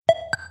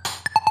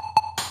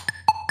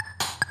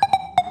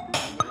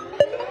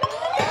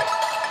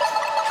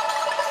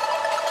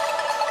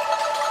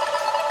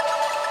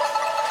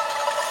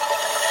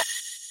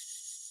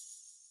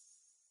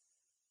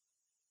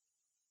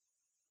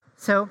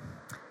So,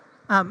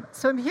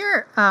 so I'm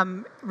here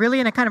really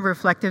in a kind of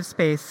reflective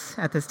space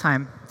at this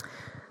time.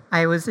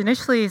 I was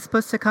initially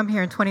supposed to come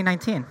here in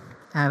 2019.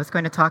 I was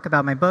going to talk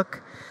about my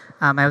book.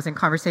 I was in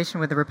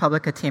conversation with the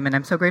Republica team, and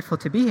I'm so grateful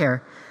to be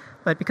here.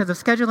 But because of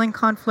scheduling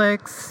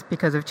conflicts,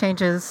 because of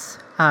changes,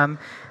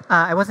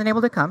 I wasn't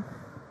able to come.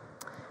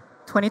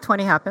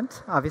 2020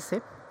 happened,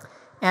 obviously.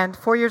 And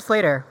 4 years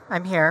later,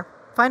 I'm here,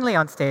 finally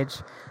on stage,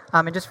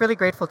 and just really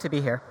grateful to be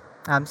here.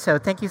 So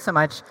thank you so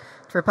much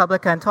to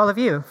Republica and to all of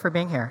you for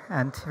being here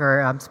and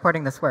for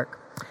supporting this work.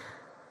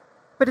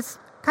 But it's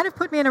kind of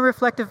put me in a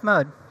reflective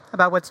mode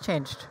about what's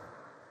changed.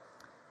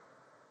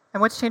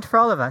 And what's changed for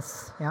all of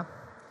us, yeah?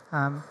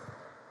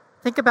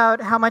 Think about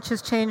how much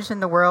has changed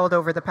in the world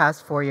over the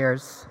past 4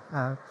 years.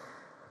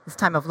 This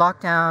time of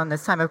lockdown,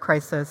 this time of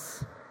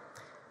crisis.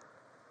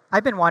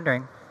 I've been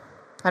wandering.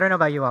 I don't know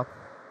about you all.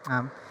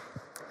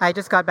 I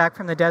just got back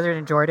from the desert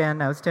in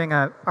Jordan. I was doing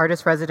an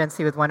artist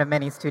residency with one of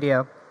many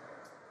studio.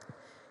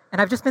 And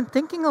I've just been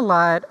thinking a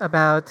lot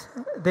about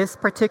this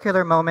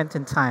particular moment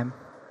in time,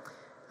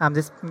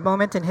 this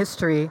moment in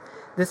history,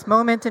 this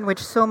moment in which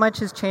so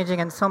much is changing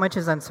and so much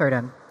is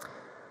uncertain.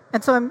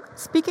 And so I'm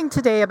speaking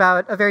today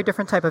about a very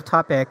different type of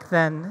topic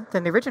than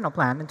the original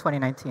plan in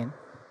 2019,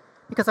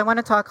 because I want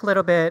to talk a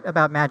little bit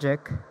about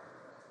magic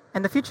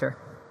and the future,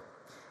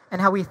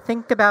 and how we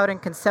think about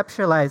and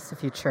conceptualize the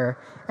future,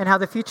 and how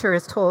the future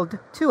is told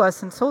to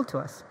us and sold to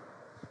us.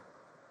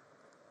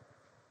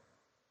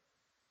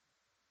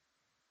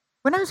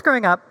 When I was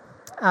growing up,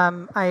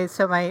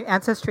 so my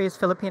ancestry is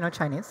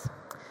Filipino-Chinese.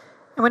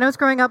 And when I was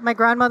growing up, my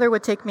grandmother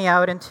would take me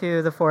out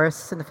into the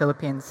forests in the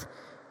Philippines.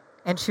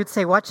 And she would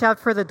say, watch out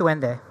for the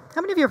duende.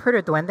 How many of you have heard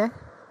of duende?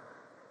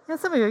 Yeah,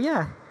 some of you,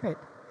 yeah, right.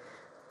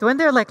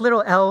 Duende are like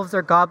little elves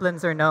or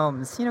goblins or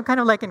gnomes, kind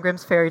of like in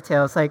Grimm's fairy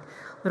tales, like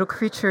little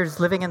creatures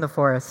living in the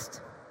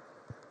forest.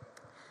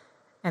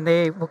 And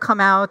they will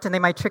come out and they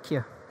might trick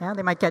you. Yeah,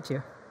 they might get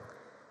you.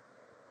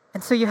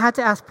 And so you had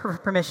to ask for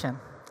permission.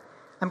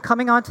 I'm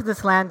coming onto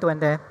this land,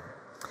 duende.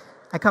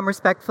 I come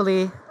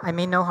respectfully. I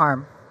mean no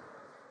harm.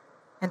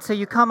 And so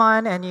you come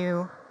on and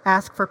you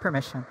ask for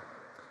permission.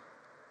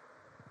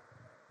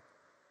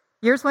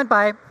 Years went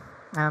by.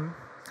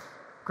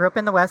 Grew up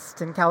in the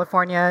West, in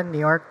California, New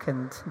York,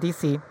 and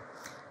DC.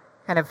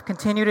 Kind of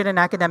continued in an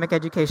academic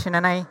education,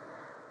 and I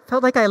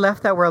felt like I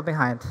left that world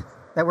behind.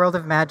 That world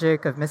of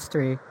magic, of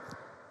mystery,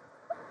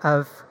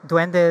 of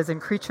duendes and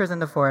creatures in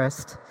the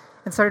forest,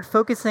 and started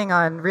focusing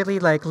on really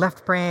like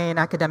left brain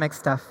academic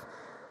stuff.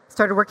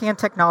 Started working in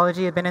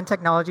technology. I've been in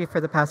technology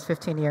for the past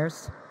 15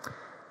 years.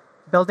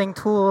 Building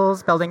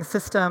tools, building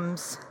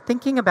systems,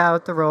 thinking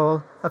about the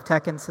role of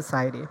tech in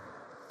society.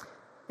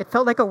 It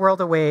felt like a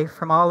world away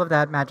from all of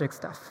that magic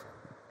stuff.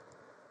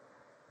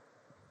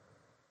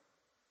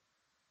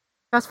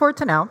 Fast forward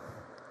to now,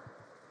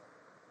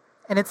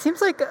 and it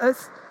seems like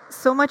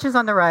so much is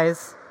on the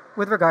rise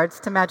with regards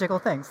to magical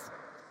things.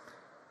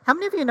 How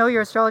many of you know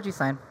your astrology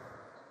sign?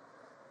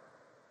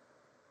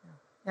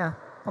 Yeah,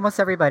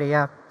 almost everybody,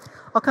 yeah.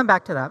 I'll come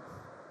back to that.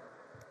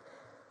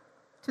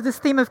 To this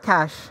theme of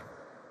cash,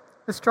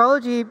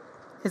 astrology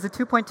is a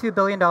 $2.2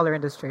 billion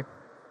industry.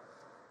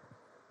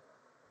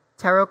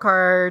 Tarot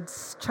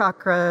cards,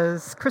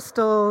 chakras,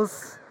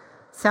 crystals,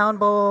 sound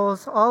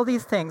bowls, all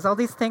these things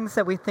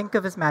that we think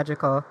of as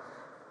magical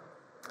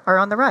are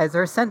on the rise,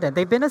 they're ascendant.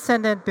 They've been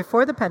ascendant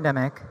before the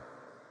pandemic,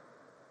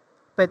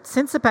 but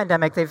since the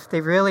pandemic,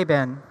 they've really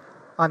been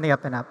on the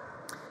up and up.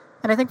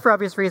 And I think for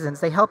obvious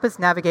reasons, they help us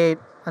navigate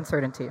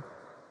uncertainty.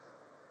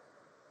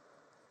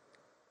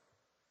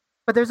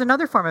 But there's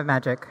another form of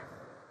magic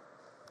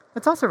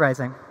that's also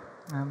rising.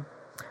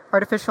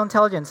 Artificial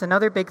intelligence,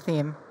 another big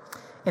theme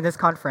in this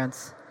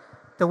conference.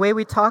 The way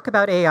we talk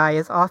about AI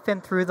is often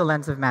through the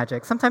lens of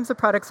magic. Sometimes the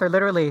products are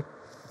literally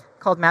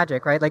called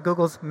magic, right? Like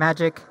Google's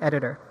Magic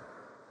Editor.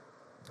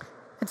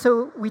 And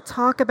so we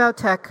talk about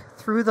tech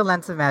through the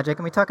lens of magic,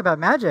 and we talk about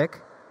magic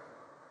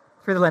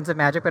through the lens of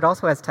magic, but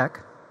also as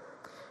tech.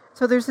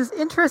 So there's this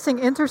interesting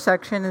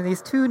intersection in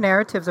these two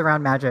narratives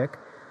around magic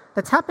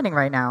that's happening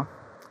right now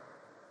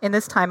in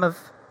this time of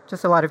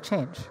just a lot of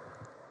change.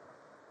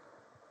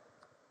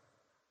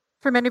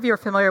 For many of you are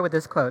familiar with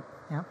this quote,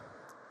 yeah?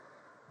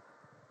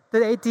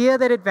 The idea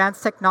that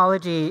advanced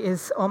technology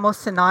is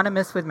almost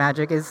synonymous with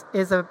magic is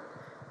a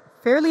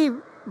fairly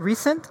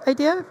recent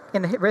idea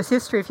in the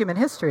history of human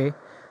history,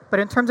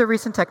 but in terms of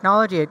recent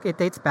technology, it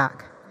dates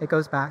back. It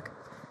goes back.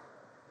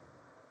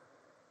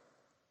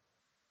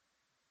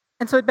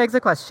 And so it begs the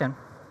question,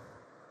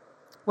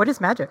 what is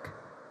magic?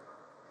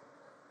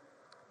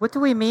 What do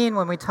we mean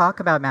when we talk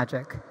about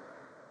magic?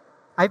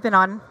 I've been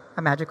on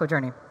a magical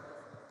journey.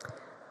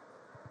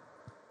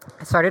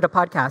 I started a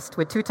podcast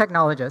with two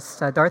technologists,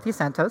 Dorothy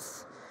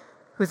Santos,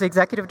 who's the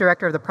executive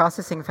director of the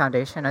Processing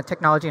Foundation, a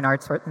technology and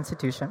arts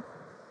institution,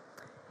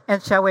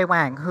 and Xiaowei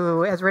Wang,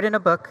 who has written a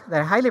book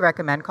that I highly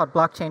recommend called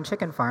Blockchain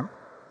Chicken Farm.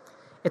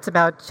 It's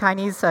about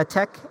Chinese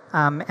tech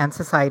and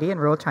society in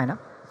rural China.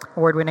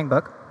 Award-winning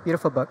book,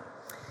 beautiful book.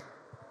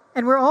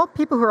 And we're all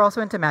people who are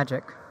also into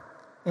magic,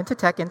 into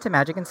tech, into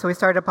magic, and so we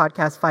started a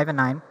podcast, 5 and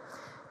 9.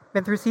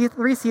 Been through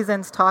 3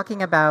 seasons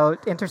talking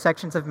about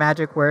intersections of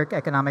magic, work,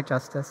 economic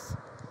justice.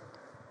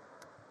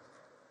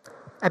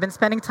 I've been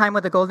spending time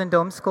with the Golden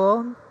Dome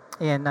School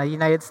in the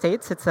United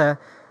States. It's a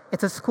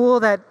school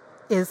that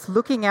is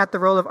looking at the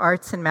role of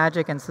arts and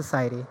magic in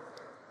society.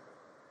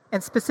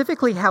 And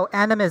specifically how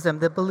animism,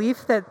 the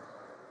belief that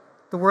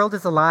the world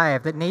is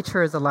alive, that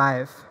nature is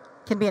alive,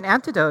 can be an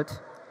antidote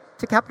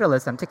to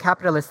capitalism, to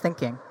capitalist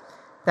thinking,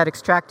 that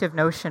extractive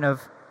notion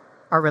of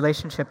our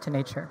relationship to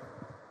nature.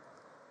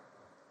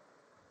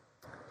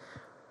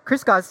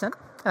 Chris Gosden,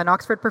 an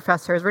Oxford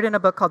professor, has written a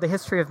book called The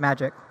History of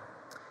Magic.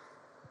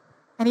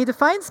 And he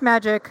defines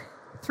magic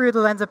through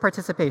the lens of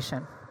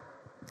participation.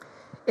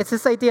 It's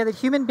this idea that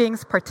human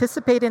beings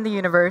participate in the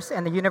universe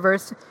and the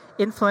universe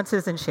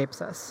influences and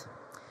shapes us.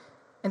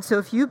 And so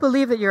if you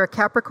believe that you're a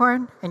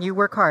Capricorn and you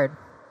work hard,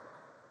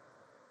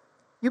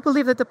 you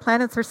believe that the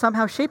planets are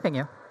somehow shaping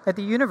you, that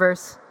the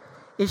universe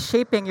is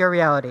shaping your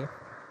reality,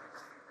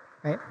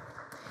 right?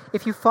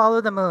 If you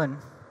follow the moon,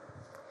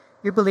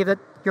 you believe that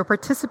you're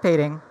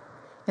participating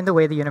in the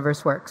way the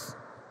universe works.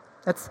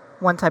 That's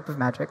one type of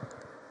magic.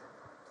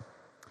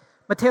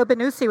 Matteo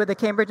Benussi, with the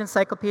Cambridge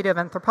Encyclopedia of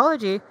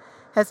Anthropology,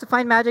 has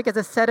defined magic as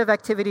a set of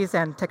activities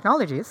and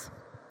technologies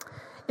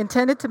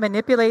intended to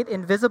manipulate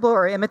invisible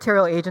or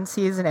immaterial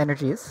agencies and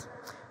energies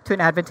to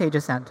an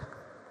advantageous end.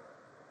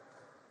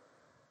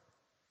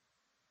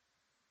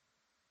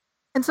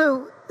 And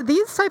so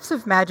these types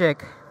of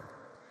magic,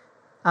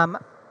 I'm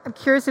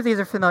curious if these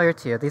are familiar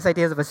to you, these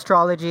ideas of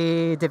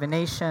astrology,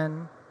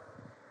 divination,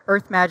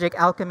 earth magic,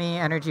 alchemy,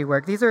 energy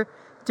work. These are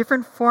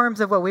different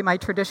forms of what we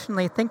might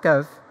traditionally think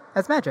of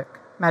as magic,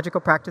 magical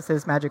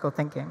practices, magical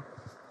thinking.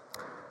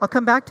 I'll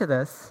come back to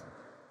this,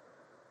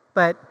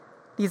 but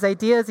these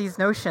ideas, these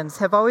notions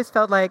have always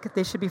felt like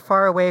they should be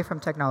far away from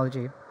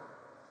technology.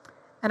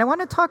 And I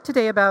want to talk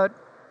today about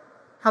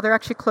how they're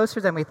actually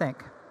closer than we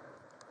think.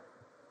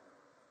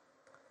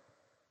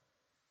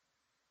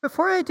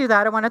 Before I do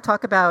that, I want to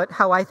talk about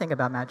how I think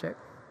about magic.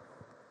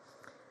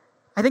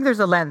 I think there's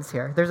a lens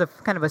here. There's a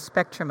kind of a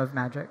spectrum of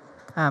magic.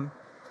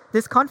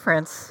 This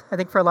conference, I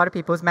think for a lot of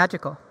people, is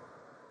magical.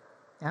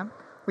 Yeah?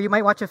 Or you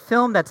might watch a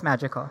film that's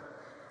magical.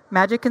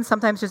 Magic can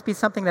sometimes just be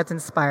something that's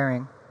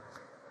inspiring.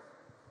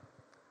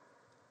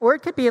 Or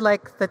it could be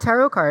like the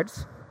tarot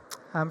cards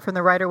from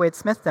the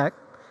Rider-Waite-Smith deck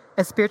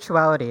as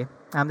spirituality.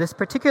 This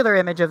particular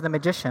image of the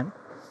magician.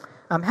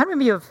 How many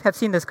of you have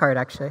seen this card,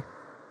 actually?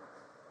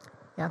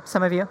 Yeah,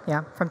 some of you,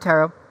 yeah, from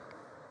tarot.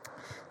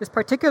 This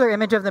particular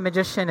image of the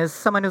magician is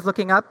someone who's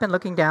looking up and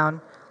looking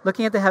down,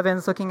 looking at the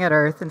heavens, looking at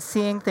earth, and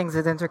seeing things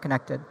as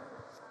interconnected.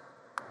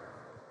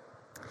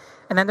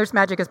 And then there's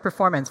magic as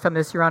performance from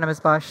this Hieronymus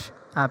Bosch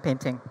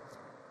painting.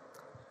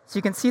 So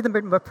you can see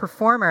the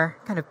performer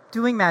kind of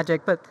doing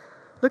magic, but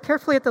look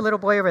carefully at the little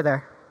boy over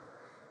there.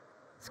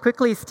 He's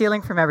quickly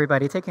stealing from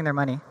everybody, taking their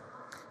money.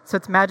 So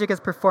it's magic as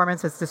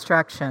performance, it's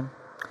distraction.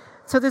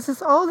 So this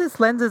is all these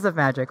lenses of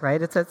magic,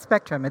 right? It's a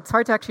spectrum. It's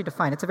hard to actually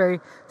define. It's a very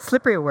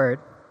slippery word.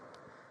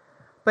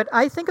 But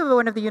I think of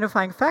one of the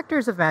unifying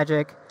factors of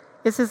magic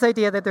is this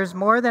idea that there's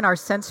more than our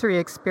sensory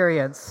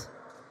experience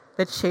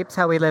that shapes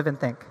how we live and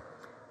think.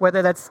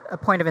 Whether that's a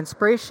point of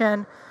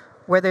inspiration,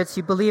 whether it's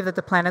you believe that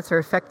the planets are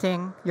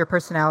affecting your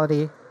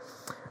personality,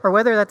 or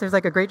whether that there's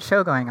like a great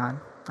show going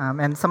on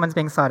and someone's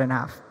being sawed in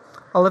half.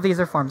 All of these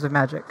are forms of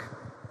magic.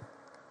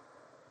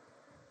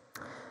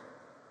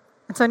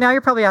 And so now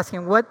you're probably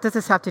asking, what does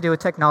this have to do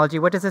with technology?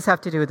 What does this have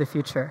to do with the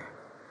future?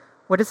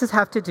 What does this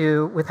have to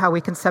do with how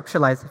we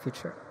conceptualize the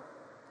future?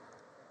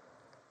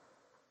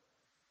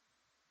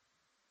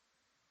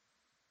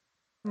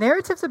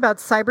 Narratives about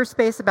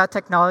cyberspace, about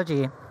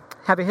technology,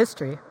 have a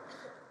history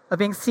of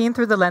being seen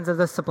through the lens of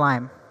the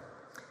sublime.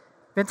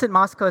 Vincent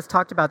Mosco has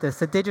talked about this,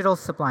 the digital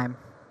sublime.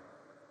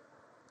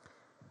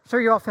 I'm sure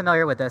you're all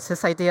familiar with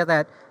this idea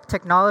that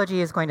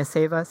technology is going to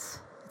save us.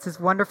 It's this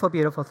wonderful,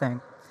 beautiful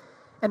thing.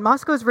 And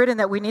Mosco has written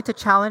that we need to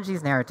challenge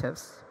these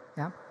narratives.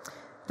 Yeah?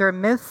 There are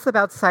myths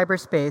about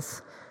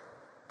cyberspace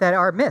that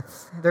are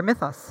myths. They're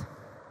mythos.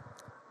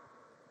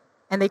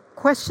 And they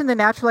question the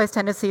naturalized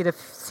tendency to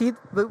see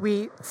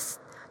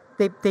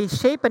they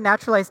shape a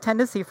naturalized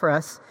tendency for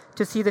us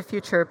to see the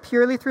future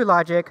purely through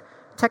logic,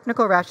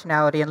 technical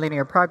rationality, and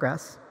linear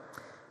progress.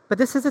 But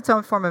this is its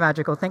own form of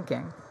magical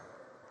thinking.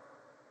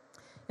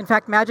 In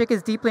fact, magic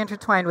is deeply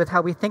intertwined with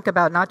how we think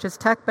about not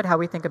just tech, but how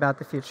we think about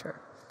the future.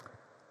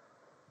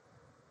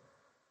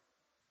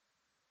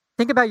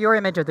 Think about your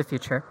image of the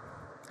future.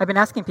 I've been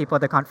asking people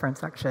at the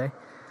conference, actually.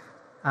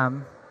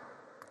 Some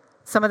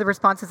of the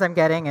responses I'm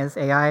getting is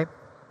AI,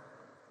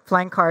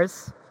 flying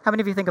cars. How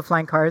many of you think of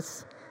flying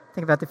cars?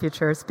 Think about the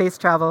future. Space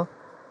travel.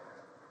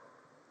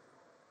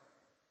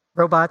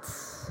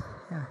 Robots.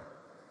 Yeah.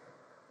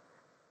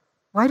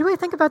 Why do I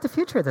think about the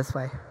future this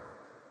way?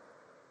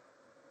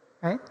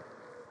 Right?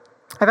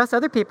 I've asked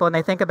other people, and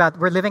they think about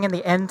we're living in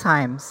the end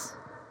times.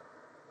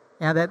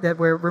 Yeah, that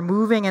we're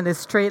moving in this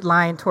straight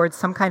line towards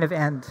some kind of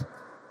end.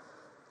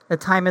 That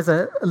time is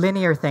a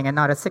linear thing and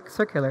not a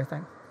circular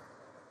thing.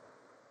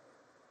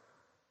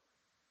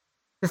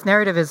 This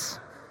narrative is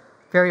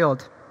very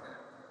old.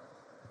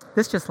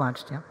 This just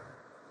launched, yeah.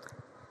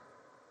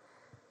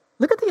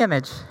 Look at the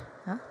image.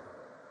 Yeah?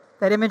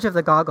 That image of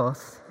the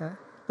goggles. Yeah?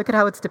 Look at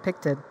how it's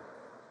depicted.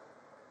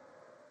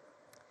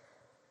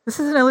 This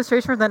is an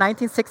illustration from the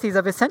 1960s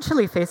of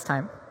essentially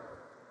FaceTime,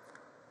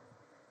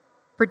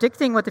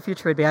 predicting what the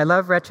future would be. I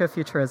love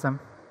retrofuturism.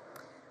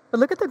 But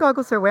look at the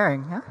goggles they're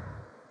wearing. Yeah?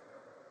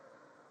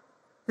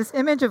 This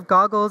image of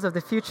goggles of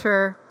the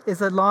future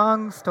is a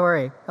long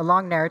story, a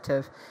long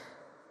narrative.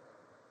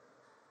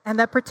 And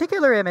that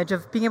particular image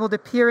of being able to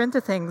peer into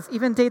things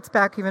even dates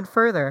back even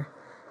further.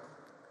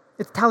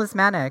 It's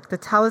talismanic, the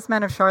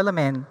talisman of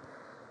Charlemagne.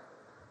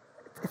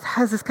 It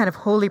has this kind of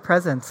holy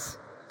presence.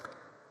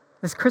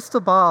 This crystal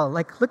ball,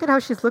 like look at how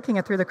she's looking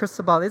at through the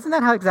crystal ball. Isn't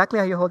that exactly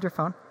how you hold your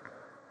phone?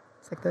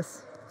 It's like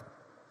this.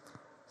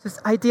 It's this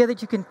idea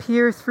that you can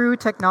peer through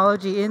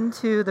technology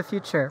into the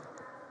future.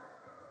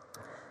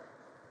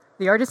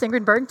 The artist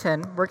Ingrid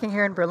Bergton, working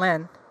here in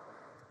Berlin,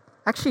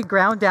 actually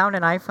ground down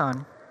an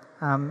iPhone.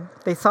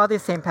 They saw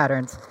these same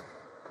patterns,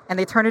 and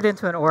they turned it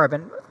into an orb,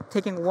 and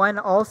taking one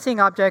all-seeing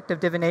object of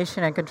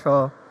divination and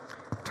control,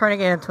 turning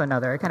it into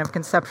another, a kind of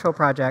conceptual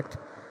project,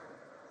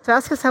 to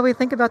ask us how we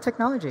think about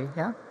technology,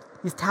 yeah?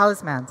 These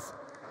talismans.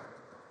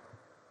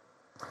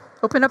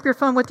 Open up your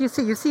phone, what do you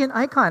see? You see an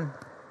icon.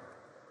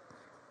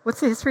 What's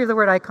the history of the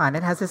word icon?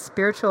 It has a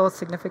spiritual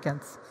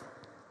significance.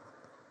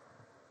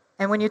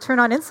 And when you turn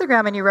on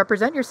Instagram and you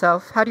represent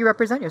yourself, how do you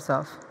represent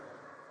yourself?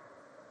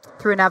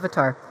 Through an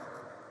avatar.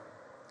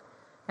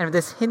 And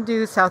this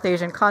Hindu South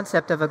Asian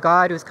concept of a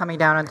god who's coming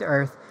down onto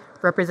earth,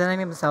 representing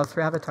themselves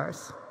through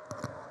avatars.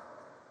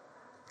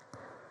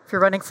 If you're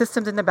running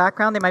systems in the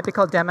background, they might be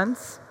called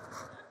demons,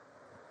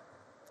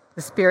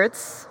 the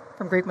spirits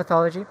from Greek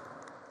mythology.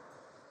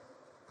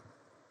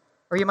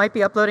 Or you might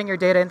be uploading your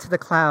data into the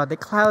cloud. The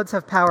clouds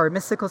have power,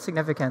 mystical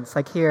significance,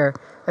 like here,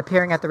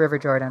 appearing at the River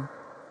Jordan.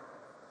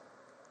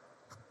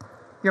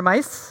 Your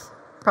mice,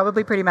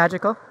 probably pretty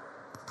magical.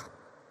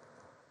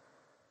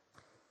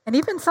 And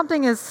even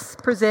something as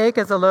prosaic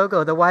as a logo,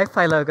 the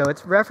Wi-Fi logo,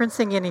 it's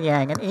referencing yin and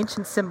yang, an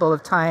ancient symbol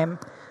of time,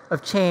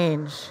 of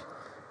change,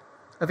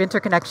 of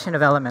interconnection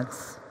of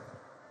elements.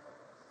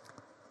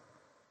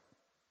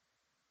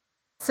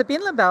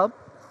 Sabine Lebel,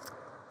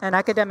 an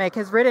academic,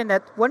 has written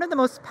that one of the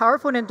most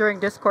powerful and enduring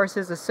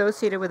discourses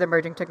associated with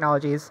emerging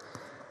technologies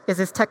is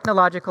this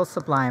technological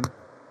sublime,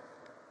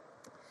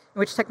 in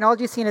which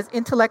technology is seen as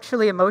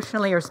intellectually,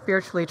 emotionally, or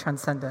spiritually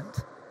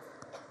transcendent.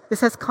 This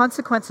has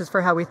consequences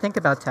for how we think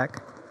about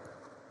tech.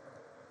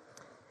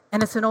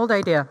 And it's an old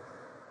idea.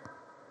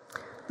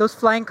 Those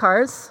flying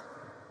cars,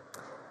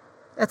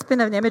 that's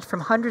been an image from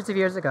hundreds of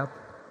years ago,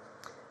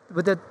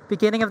 with the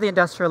beginning of the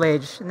industrial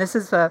age. And this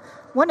is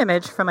one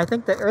image from, I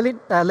think, the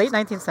late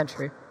 19th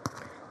century,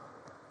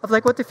 of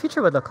like what the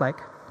future would look like.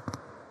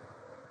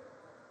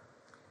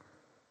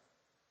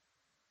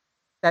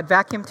 That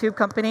vacuum tube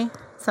company,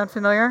 sound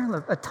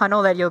familiar? A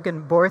tunnel that you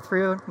can bore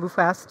through, move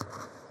fast.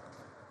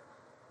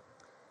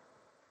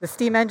 The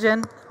steam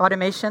engine,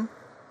 automation,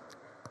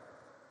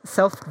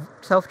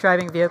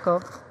 self-driving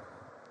vehicle.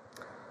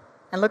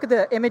 And look at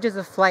the images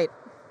of flight.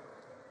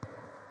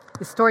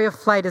 The story of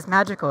flight is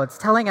magical. It's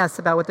telling us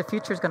about what the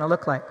future is going to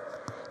look like.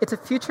 It's a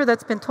future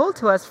that's been told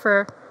to us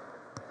for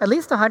at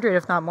least 100,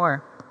 if not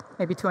more,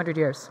 maybe 200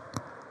 years.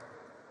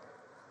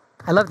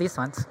 I love these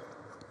ones.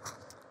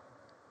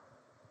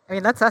 I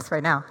mean, that's us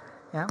right now,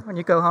 yeah? When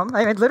you go home.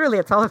 I mean, literally,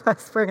 it's all of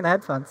us wearing the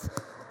headphones.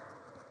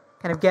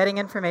 Kind of getting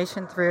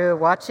information through,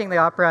 watching the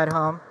opera at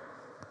home.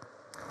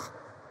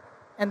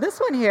 And this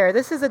one here,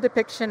 this is a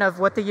depiction of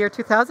what the year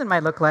 2000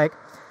 might look like,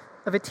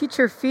 of a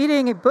teacher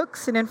feeding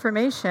books and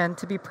information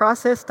to be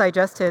processed,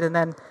 digested, and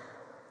then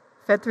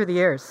fed through the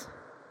ears.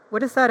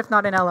 What is that if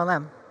not an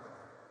LLM?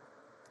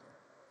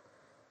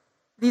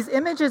 These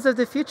images of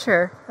the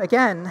future,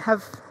 again,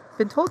 have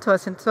been told to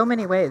us in so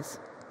many ways.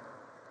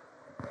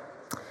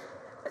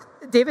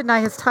 David Nye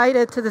has tied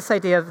it to this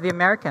idea of the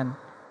American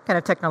kind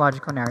of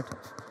technological narrative.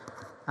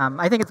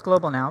 I think it's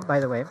global now, by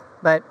the way.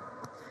 But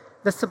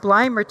the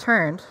sublime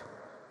returned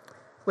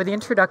with the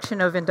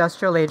introduction of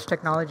industrial age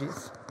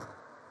technologies.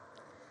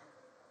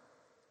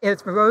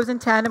 It rose in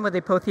tandem with the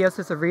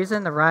apotheosis of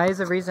reason, the rise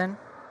of reason,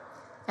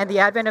 and the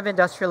advent of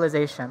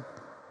industrialization.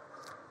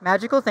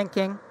 Magical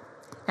thinking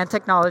and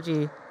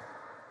technology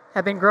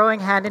have been growing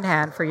hand in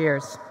hand for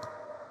years.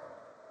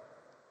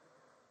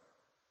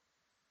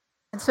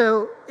 And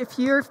so if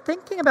you're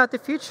thinking about the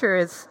future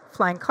as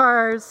flying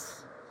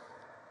cars,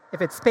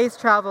 if it's space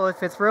travel,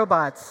 if it's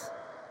robots,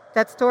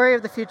 that story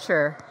of the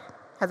future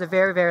has a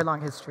very, very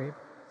long history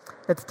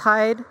that's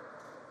tied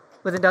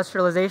with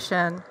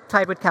industrialization,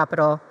 tied with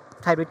capital,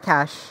 tied with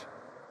cash,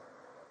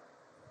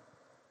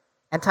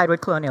 and tied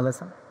with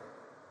colonialism.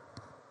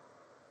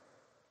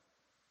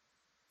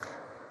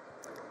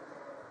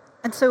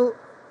 And so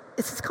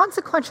this is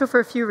consequential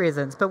for a few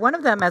reasons, but one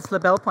of them, as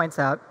Lebel points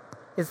out,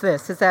 is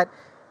that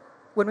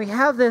when we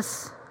have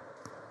this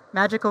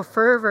magical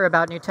fervor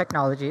about new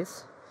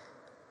technologies,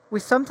 we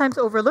sometimes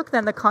overlook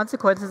then the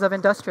consequences of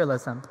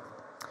industrialism.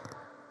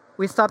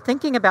 we stop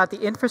thinking about the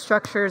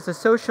infrastructures, the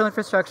social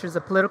infrastructures,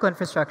 the political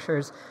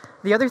infrastructures,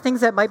 the other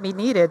things that might be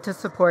needed to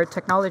support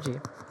technology.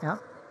 Yeah?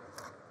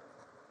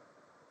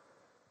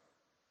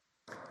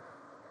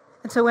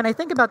 And so when I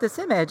think about this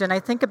image and I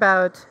think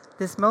about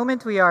this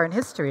moment we are in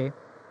history,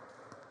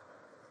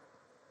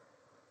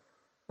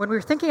 when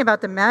we're thinking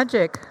about the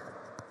magic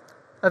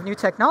of new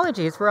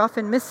technologies, we're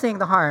often missing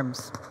the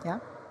harms. Yeah?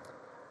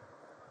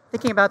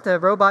 Thinking about the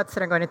robots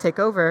that are going to take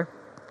over,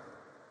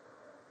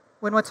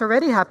 when what's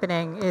already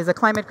happening is a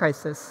climate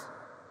crisis.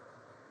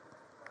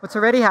 What's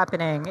already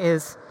happening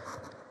is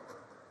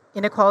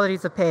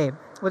inequalities of pay.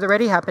 What's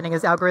already happening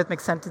is algorithmic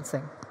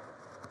sentencing.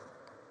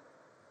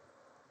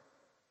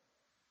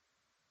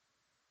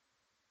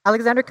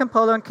 Alexander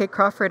Campolo and Kate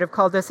Crawford have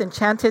called this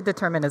enchanted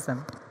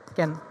determinism.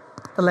 Again,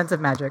 the lens of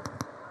magic.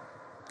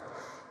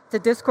 It's a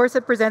discourse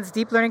that presents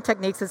deep learning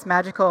techniques as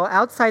magical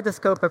outside the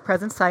scope of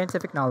present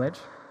scientific knowledge,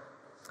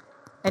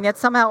 and yet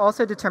somehow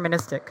also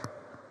deterministic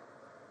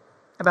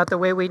about the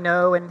way we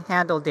know and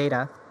handle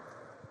data.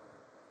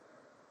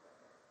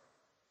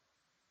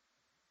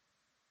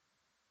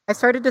 I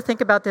started to think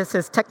about this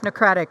as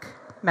technocratic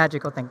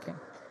magical thinking.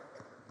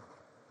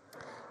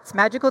 It's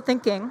magical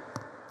thinking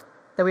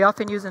that we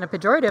often use in a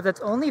pejorative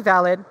that's only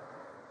valid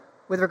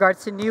with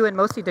regards to new and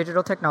mostly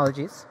digital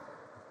technologies.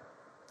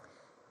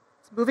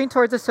 It's moving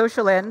towards a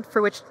social end for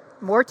which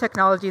more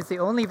technology is the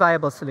only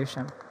viable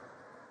solution.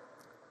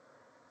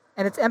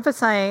 And it's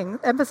emphasizing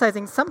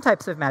some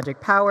types of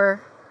magic,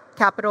 power,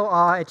 capital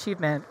awe,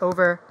 achievement,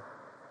 over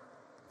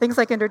things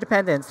like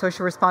interdependence,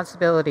 social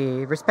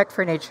responsibility, respect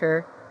for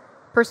nature,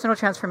 personal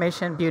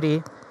transformation,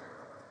 beauty,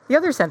 the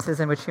other senses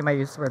in which you might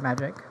use the word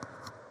magic.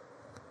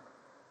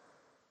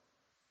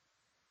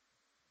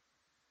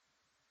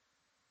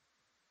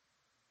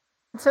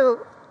 So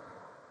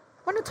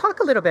I want to talk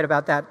a little bit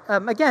about that.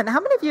 Again, how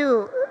many of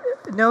you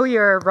know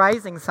your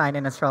rising sign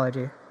in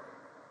astrology?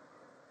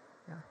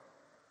 Yeah.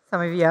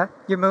 Some of you, yeah?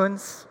 Your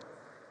moons?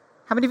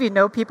 How many of you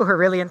know people who are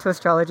really into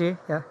astrology?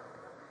 Yeah.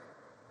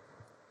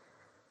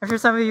 I'm sure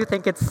some of you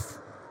think it's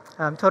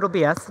total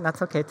BS, and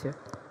that's okay too.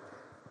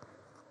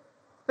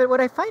 But what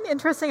I find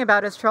interesting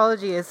about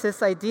astrology is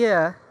this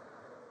idea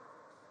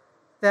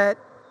that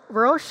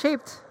we're all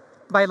shaped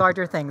by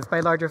larger things, by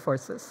larger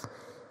forces.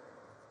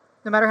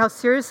 No matter how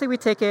seriously we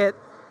take it,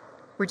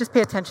 we just pay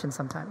attention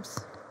sometimes.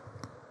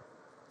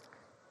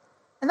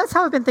 And that's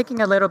how I've been thinking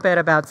a little bit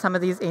about some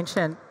of these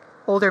ancient,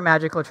 older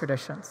magical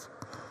traditions.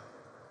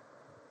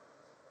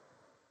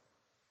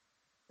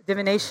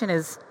 Divination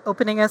is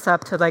opening us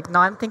up to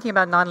thinking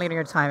about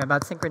nonlinear time,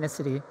 about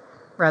synchronicity,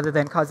 rather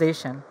than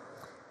causation.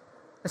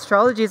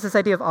 Astrology is this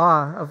idea of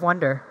awe, of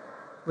wonder,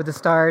 with the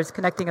stars,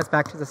 connecting us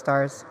back to the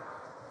stars.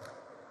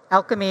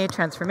 Alchemy,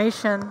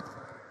 transformation.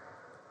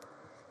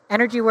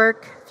 Energy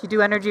work, if you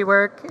do energy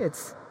work,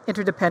 it's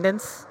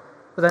interdependence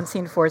with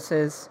unseen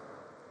forces.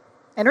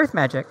 And earth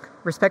magic,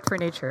 respect for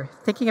nature,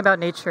 thinking about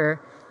nature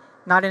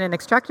not in an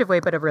extractive way,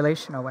 but a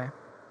relational way.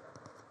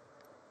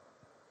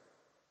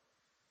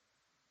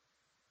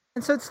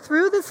 And so it's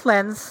through this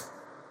lens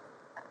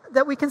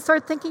that we can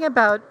start thinking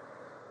about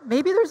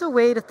maybe there's a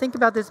way to think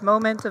about this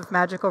moment of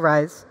magical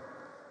rise,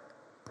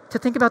 to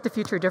think about the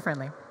future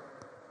differently.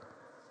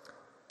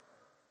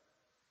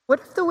 What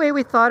if the way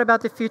we thought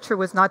about the future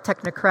was not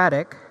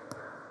technocratic,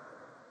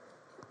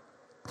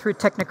 through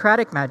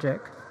technocratic magic,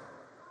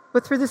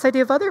 but through this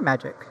idea of other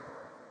magic?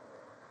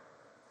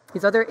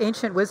 These other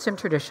ancient wisdom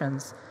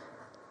traditions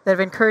that have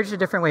encouraged a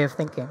different way of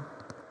thinking.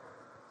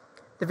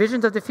 The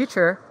visions of the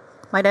future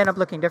might end up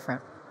looking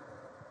different.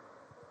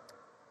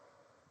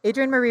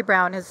 Adrienne Marie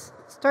Brown has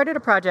started a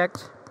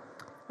project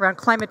around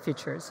climate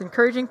futures,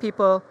 encouraging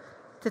people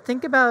to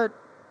think about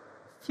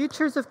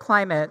futures of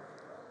climate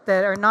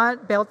that are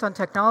not built on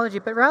technology,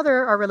 but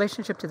rather our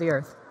relationship to the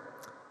earth.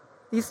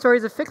 These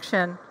stories of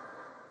fiction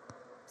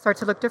start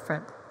to look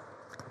different.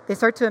 They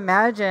start to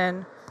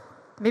imagine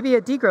maybe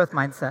a degrowth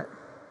mindset.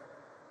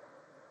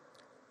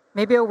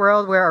 Maybe a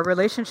world where our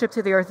relationship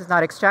to the earth is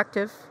not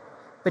extractive,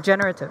 but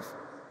generative,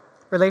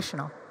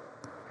 relational.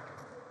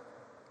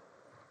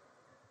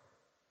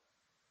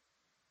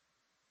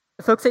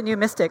 The folks at New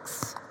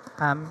Mystics,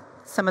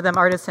 some of them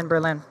artists in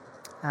Berlin,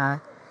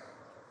 have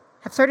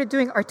started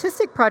doing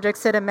artistic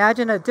projects that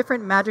imagine a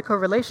different magical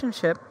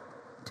relationship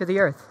to the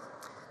earth.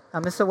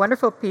 This is a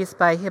wonderful piece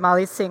by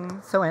Himali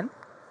Singh Soin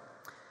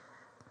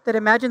that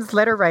imagines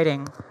letter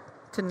writing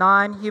to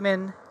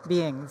non-human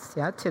beings,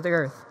 to the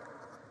earth.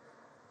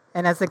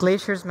 And as the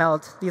glaciers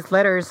melt, these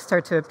letters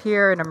start to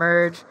appear and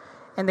emerge,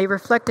 and they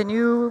reflect a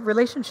new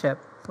relationship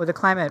with the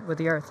climate, with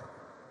the earth.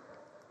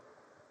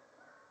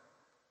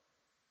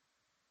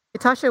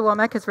 Natasha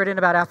Womack has written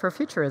about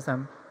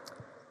Afrofuturism.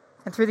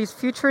 And through these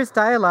futurist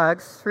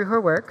dialogues, through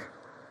her work,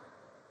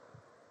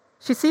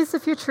 she sees the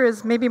future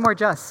as maybe more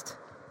just.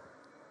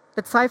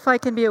 That sci-fi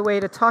can be a way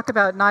to talk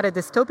about not a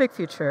dystopic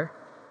future,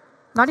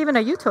 not even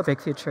a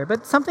utopic future,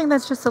 but something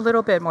that's just a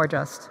little bit more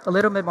just, a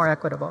little bit more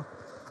equitable.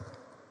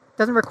 It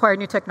doesn't require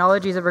new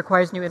technologies, it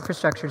requires new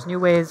infrastructures, new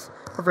ways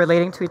of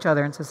relating to each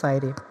other in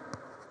society.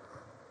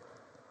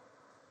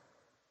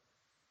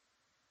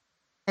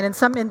 And in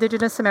some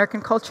indigenous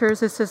American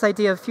cultures, it's this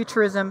idea of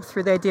futurism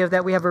through the idea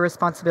that we have a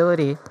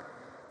responsibility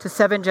to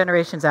 7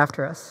 generations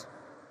after us.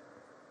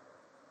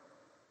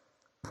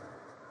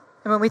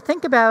 And when we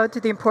think about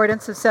the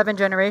importance of 7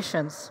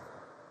 generations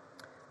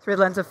through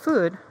the lens of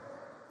food,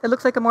 it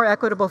looks like a more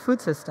equitable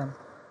food system.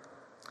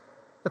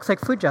 Looks like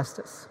food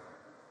justice.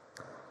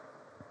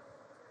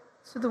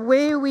 So the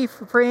way we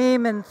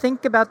frame and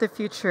think about the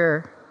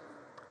future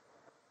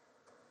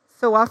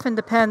so often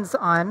depends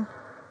on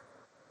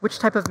which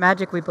type of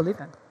magic we believe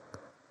in,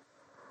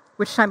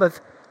 which type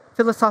of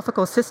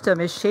philosophical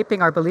system is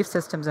shaping our belief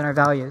systems and our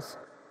values.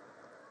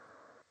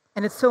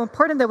 And it's so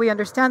important that we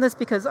understand this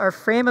because our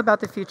frame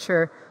about the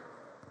future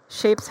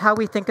shapes how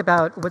we think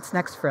about what's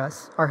next for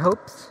us, our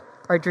hopes,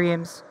 our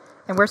dreams,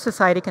 and where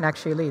society can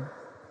actually lead.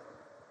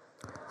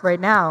 Right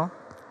now,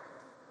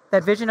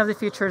 that vision of the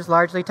future is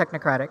largely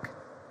technocratic.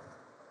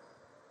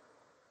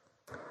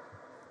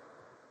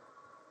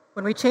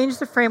 When we changed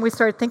the frame, we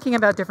started thinking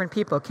about different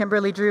people.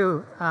 Kimberly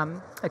Drew,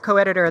 a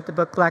co-editor at the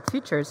book Black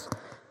Futures, has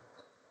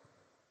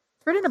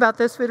written about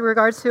this with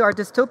regards to our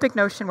dystopic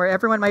notion where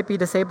everyone might be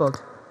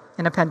disabled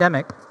in a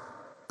pandemic.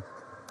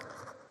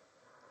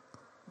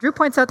 Drew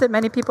points out that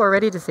many people are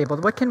already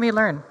disabled. What can we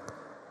learn?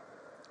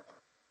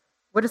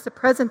 What does the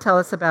present tell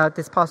us about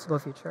this possible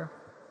future?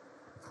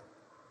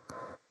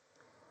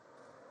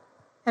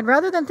 And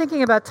rather than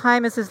thinking about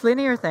time as this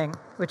linear thing,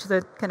 which is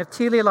a kind of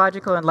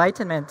teleological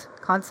enlightenment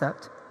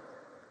concept,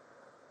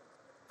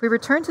 if we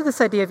return to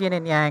this idea of yin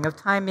and yang, of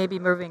time maybe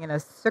moving in a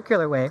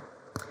circular way.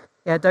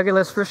 Yeah,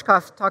 Douglas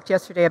Rushkoff talked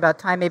yesterday about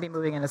time maybe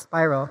moving in a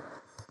spiral.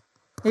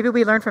 Maybe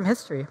we learn from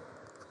history.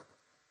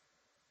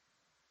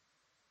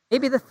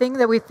 Maybe the thing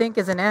that we think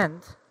is an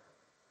end,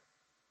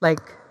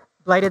 like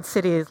blighted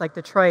cities like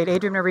Detroit,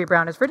 Adrienne Maree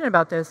Brown has written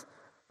about this,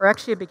 are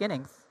actually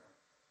beginnings.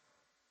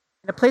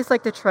 In a place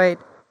like Detroit,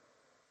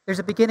 there's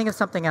a beginning of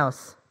something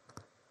else.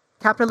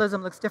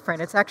 Capitalism looks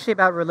different. It's actually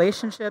about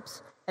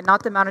relationships and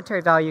not the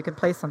monetary value you can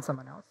place on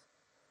someone else.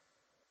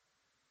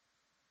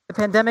 The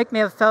pandemic may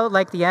have felt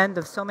like the end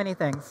of so many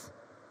things,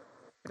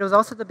 but it was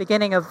also the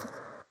beginning of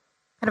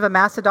kind of a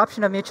mass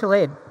adoption of mutual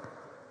aid,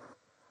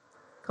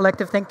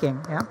 collective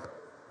thinking, yeah?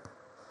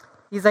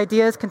 These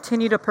ideas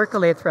continue to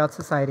percolate throughout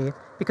society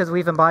because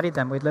we've embodied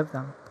them, we've lived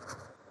them.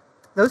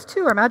 Those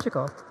two are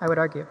magical, I would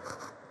argue.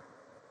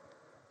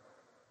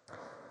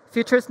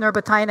 Futurist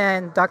Nurba Taina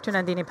and Dr.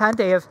 Nandini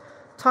Pandey have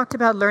talked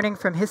about learning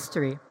from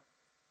history.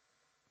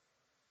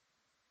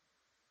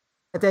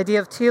 The idea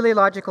of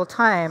teleological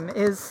time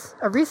is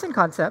a recent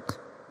concept,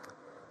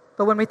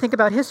 but when we think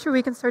about history,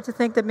 we can start to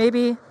think that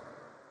maybe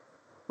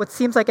what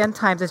seems like end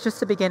times is just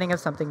the beginning of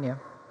something new.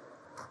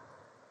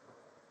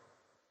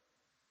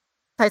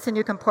 Tyson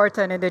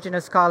Newcomb-Porta, an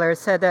indigenous scholar,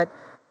 said that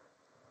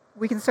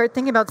we can start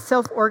thinking about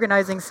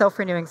self-organizing,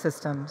 self-renewing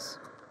systems.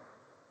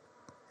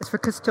 It's for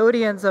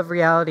custodians of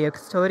reality, or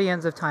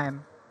custodians of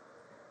time.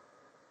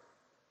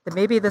 That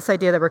maybe this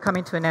idea that we're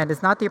coming to an end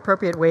is not the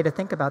appropriate way to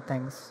think about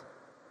things.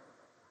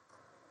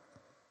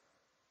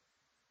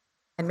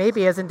 And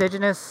maybe as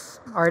indigenous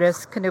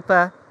artist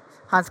Kanupa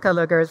Hanska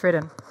Luger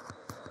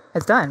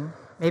has done,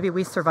 maybe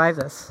we survive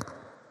this.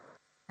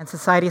 And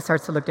society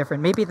starts to look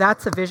different. Maybe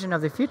that's a vision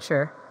of the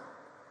future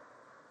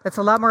that's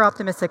a lot more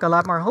optimistic, a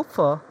lot more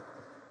hopeful,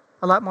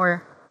 a lot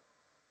more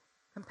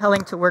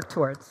compelling to work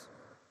towards.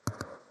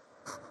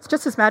 It's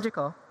just as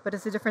magical, but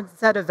it's a different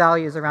set of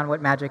values around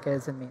what magic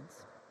is and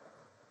means.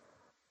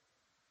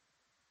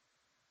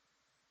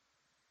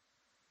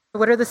 So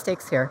what are the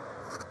stakes here?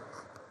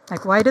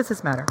 Like, why does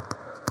this matter?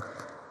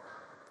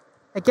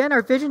 Again,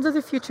 our visions of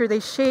the future, they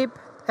shape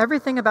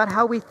everything about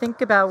how we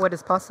think about what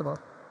is possible.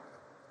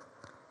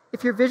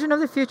 If your vision of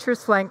the future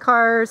is flying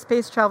cars,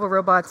 space travel,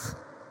 robots,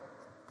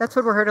 that's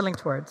what we're hurtling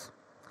towards.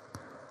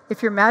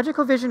 If your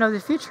magical vision of the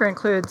future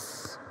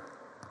includes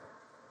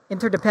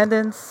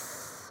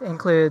interdependence,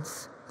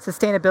 includes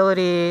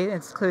sustainability,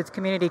 includes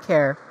community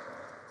care,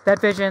 that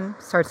vision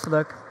starts to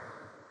look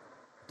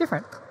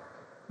different.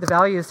 The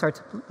values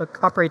start to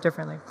operate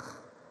differently.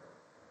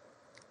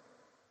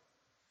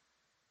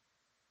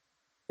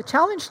 The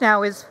challenge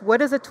now is, what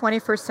does a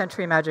 21st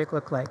century magic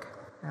look like?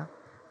 Now,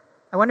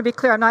 I want to be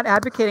clear, I'm not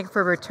advocating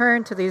for a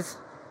return to these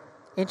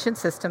ancient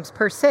systems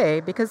per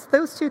se, because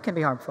those too can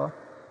be harmful.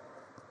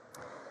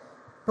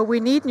 But we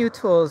need new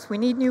tools. We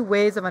need new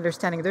ways of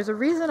understanding. There's a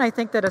reason I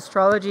think that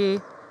astrology,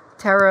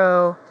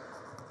 tarot,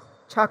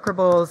 chakra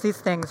bowls,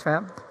 these things,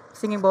 right?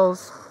 Singing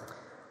bowls,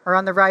 are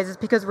on the rise, is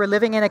because we're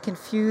living in a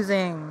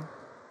confusing,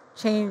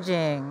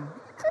 changing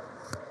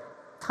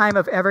time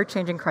of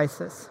ever-changing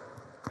crisis.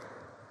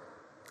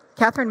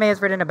 Catherine May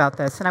has written about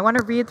this, and I want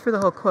to read through the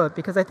whole quote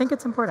because I think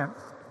it's important.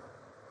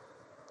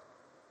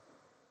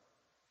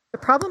 The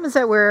problem is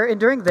that we're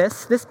enduring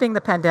this being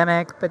the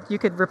pandemic, but you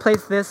could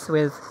replace this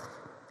with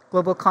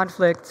global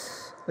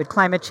conflict, with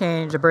climate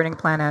change, a burning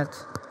planet,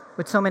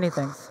 with so many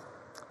things.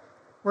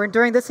 We're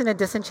enduring this in a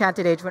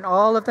disenchanted age when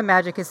all of the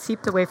magic is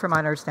seeped away from our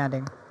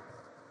understanding.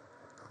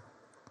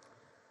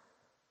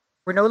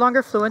 We're no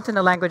longer fluent in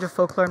the language of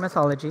folklore and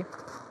mythology.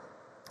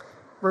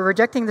 We're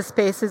rejecting the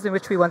spaces in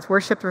which we once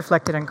worshipped,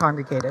 reflected, and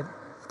congregated,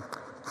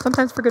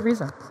 sometimes for good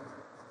reason.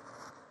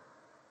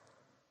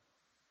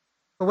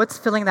 But what's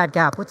filling that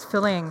gap? What's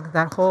filling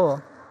that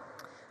hole?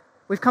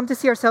 We've come to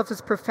see ourselves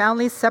as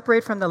profoundly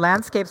separate from the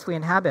landscapes we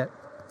inhabit.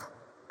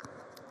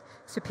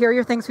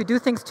 Superior things, we do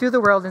things to the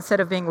world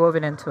instead of being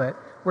woven into it.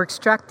 We're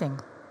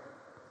extracting.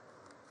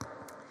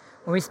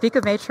 When we speak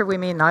of nature, we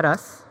mean not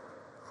us.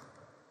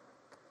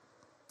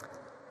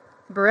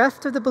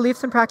 Bereft of the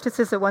beliefs and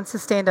practices that once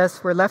sustained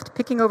us, we're left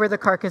picking over the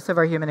carcass of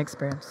our human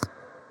experience.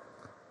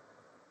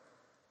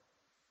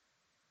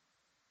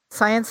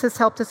 Science has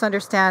helped us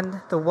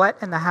understand the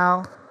what and the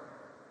how,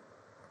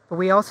 but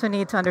we also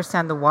need to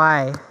understand the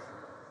why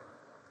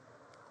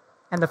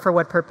and the for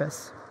what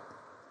purpose.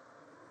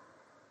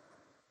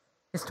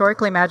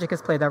 Historically, magic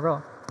has played that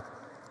role.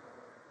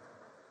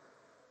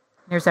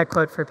 Here's that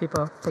quote for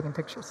people taking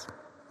pictures.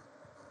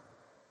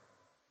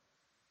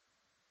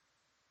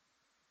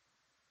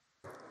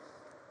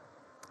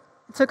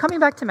 So coming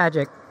back to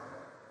magic,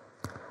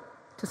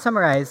 to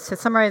summarize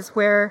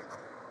where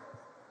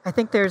I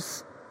think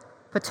there's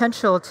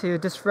potential to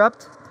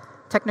disrupt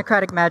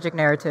technocratic magic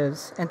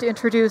narratives and to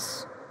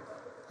introduce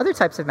other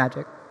types of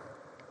magic.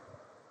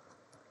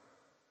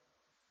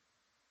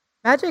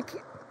 Magic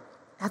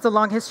has a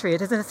long history.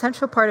 It is an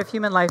essential part of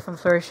human life and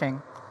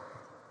flourishing.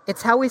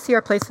 It's how we see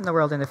our place in the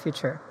world in the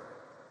future.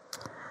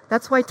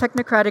 That's why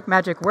technocratic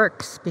magic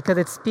works, because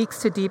it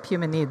speaks to deep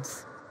human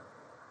needs.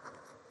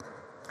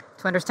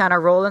 To understand our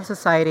role in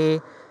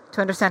society,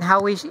 to understand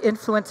how we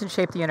influence and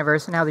shape the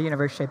universe and how the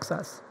universe shapes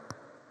us.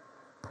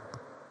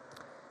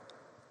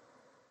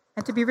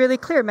 And to be really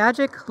clear,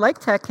 magic, like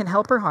tech, can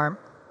help or harm.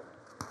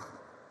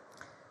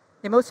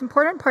 The most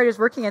important part is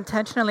working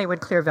intentionally with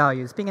clear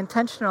values, being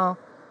intentional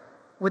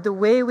with the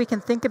way we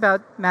can think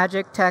about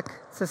magic,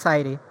 tech,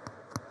 society.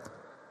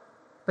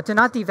 But to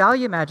not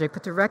devalue magic,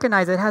 but to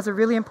recognize it has a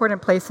really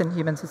important place in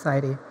human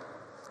society.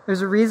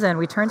 There's a reason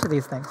we turn to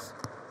these things.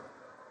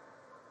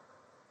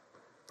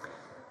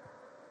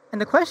 And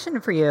the question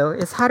for you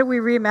is, how do we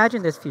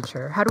reimagine this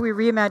future? How do we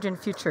reimagine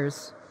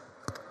futures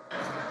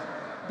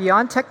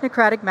beyond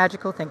technocratic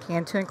magical thinking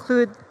and to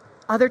include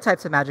other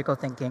types of magical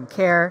thinking: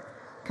 care,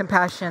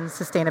 compassion,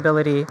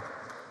 sustainability,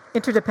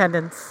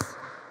 interdependence.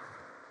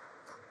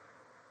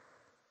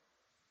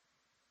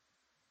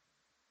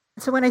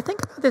 So when I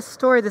think about this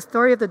story of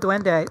the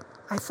duende,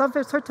 I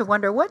start to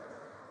wonder, what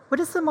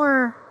is the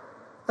more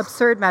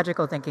absurd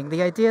magical thinking?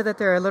 The idea that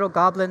there are little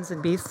goblins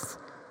and beasts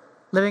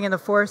living in the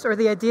forest, or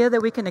the idea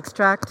that we can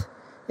extract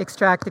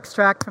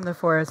from the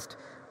forest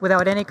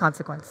without any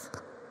consequence?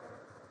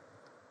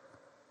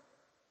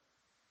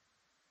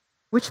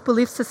 Which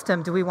belief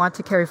system do we want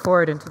to carry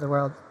forward into the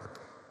world?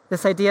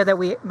 This idea that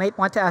we might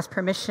want to ask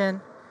permission,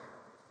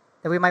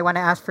 that we might want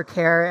to ask for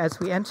care as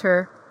we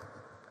enter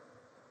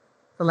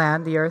the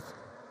land, the earth,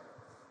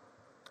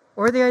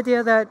 or the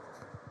idea that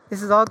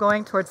this is all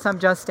going towards some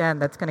just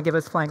end that's going to give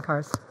us flying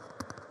cars.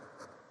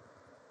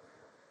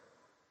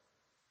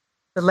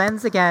 The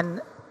lens, again,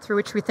 through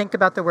which we think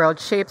about the world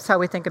shapes how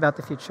we think about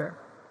the future.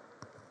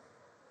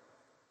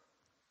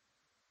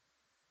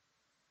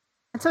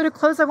 And so to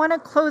close, I want to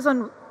close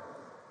on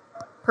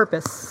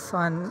purpose,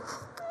 on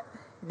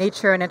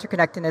nature and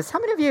interconnectedness. How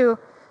many of you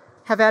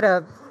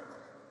have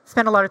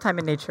spent a lot of time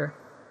in nature?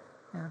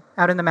 Yeah,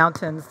 out in the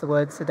mountains, the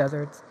woods, the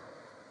deserts.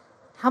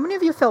 How many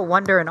of you felt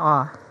wonder and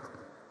awe?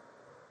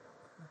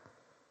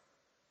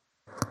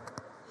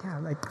 Yeah,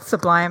 like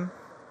sublime.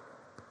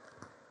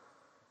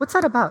 What's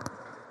that about?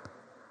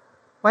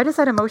 Why does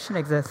that emotion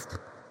exist?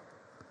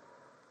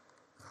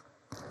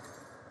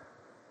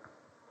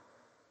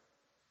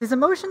 These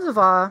emotions of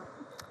awe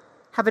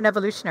have an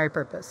evolutionary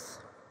purpose.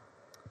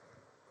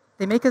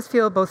 They make us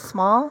feel both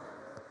small,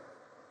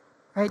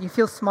 right? You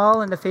feel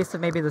small in the face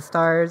of maybe the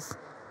stars,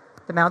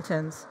 the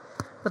mountains,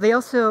 but they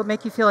also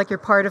make you feel like you're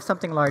part of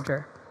something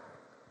larger,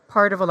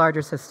 part of a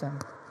larger system.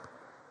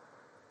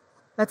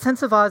 That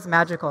sense of awe is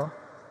magical.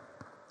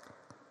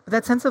 But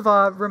that sense of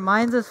awe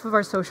reminds us of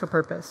our social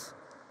purpose.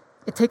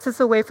 It takes us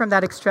away from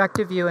that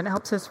extractive view and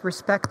helps us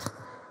respect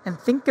and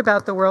think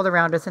about the world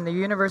around us and the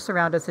universe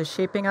around us as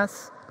shaping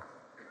us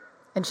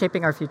and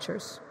shaping our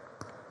futures.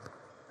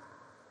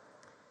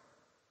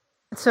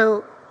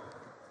 So,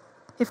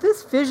 if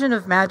this vision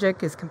of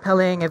magic is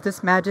compelling, if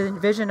this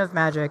vision of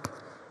magic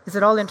is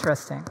at all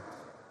interesting,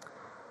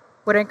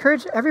 what I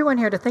encourage everyone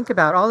here to think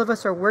about, all of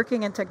us are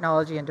working in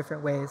technology in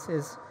different ways,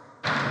 is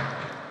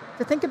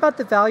to think about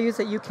the values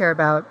that you care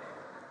about.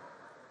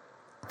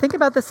 Think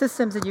about the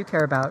systems that you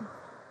care about.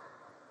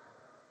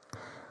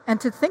 And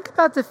to think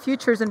about the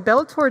futures and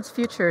build towards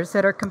futures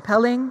that are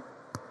compelling,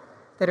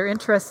 that are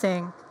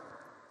interesting,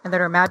 and that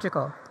are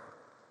magical,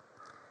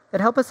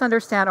 that help us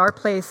understand our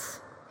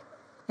place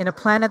in a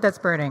planet that's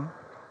burning,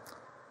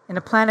 in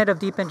a planet of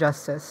deep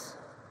injustice,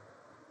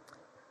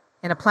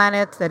 in a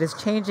planet that is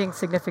changing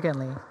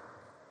significantly.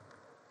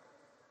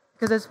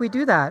 Because as we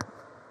do that,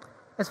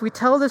 as we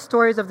tell the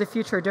stories of the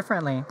future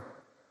differently,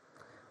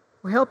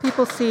 we help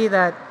people see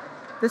that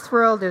this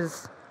world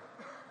is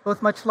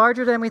both much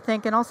larger than we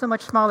think and also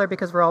much smaller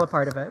because we're all a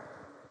part of it.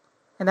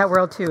 And that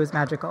world, too, is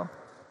magical.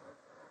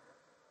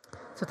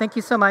 So thank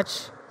you so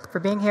much for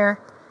being here.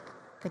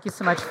 Thank you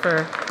so much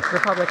for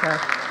Republica.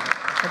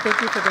 And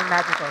thank you for being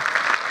magical.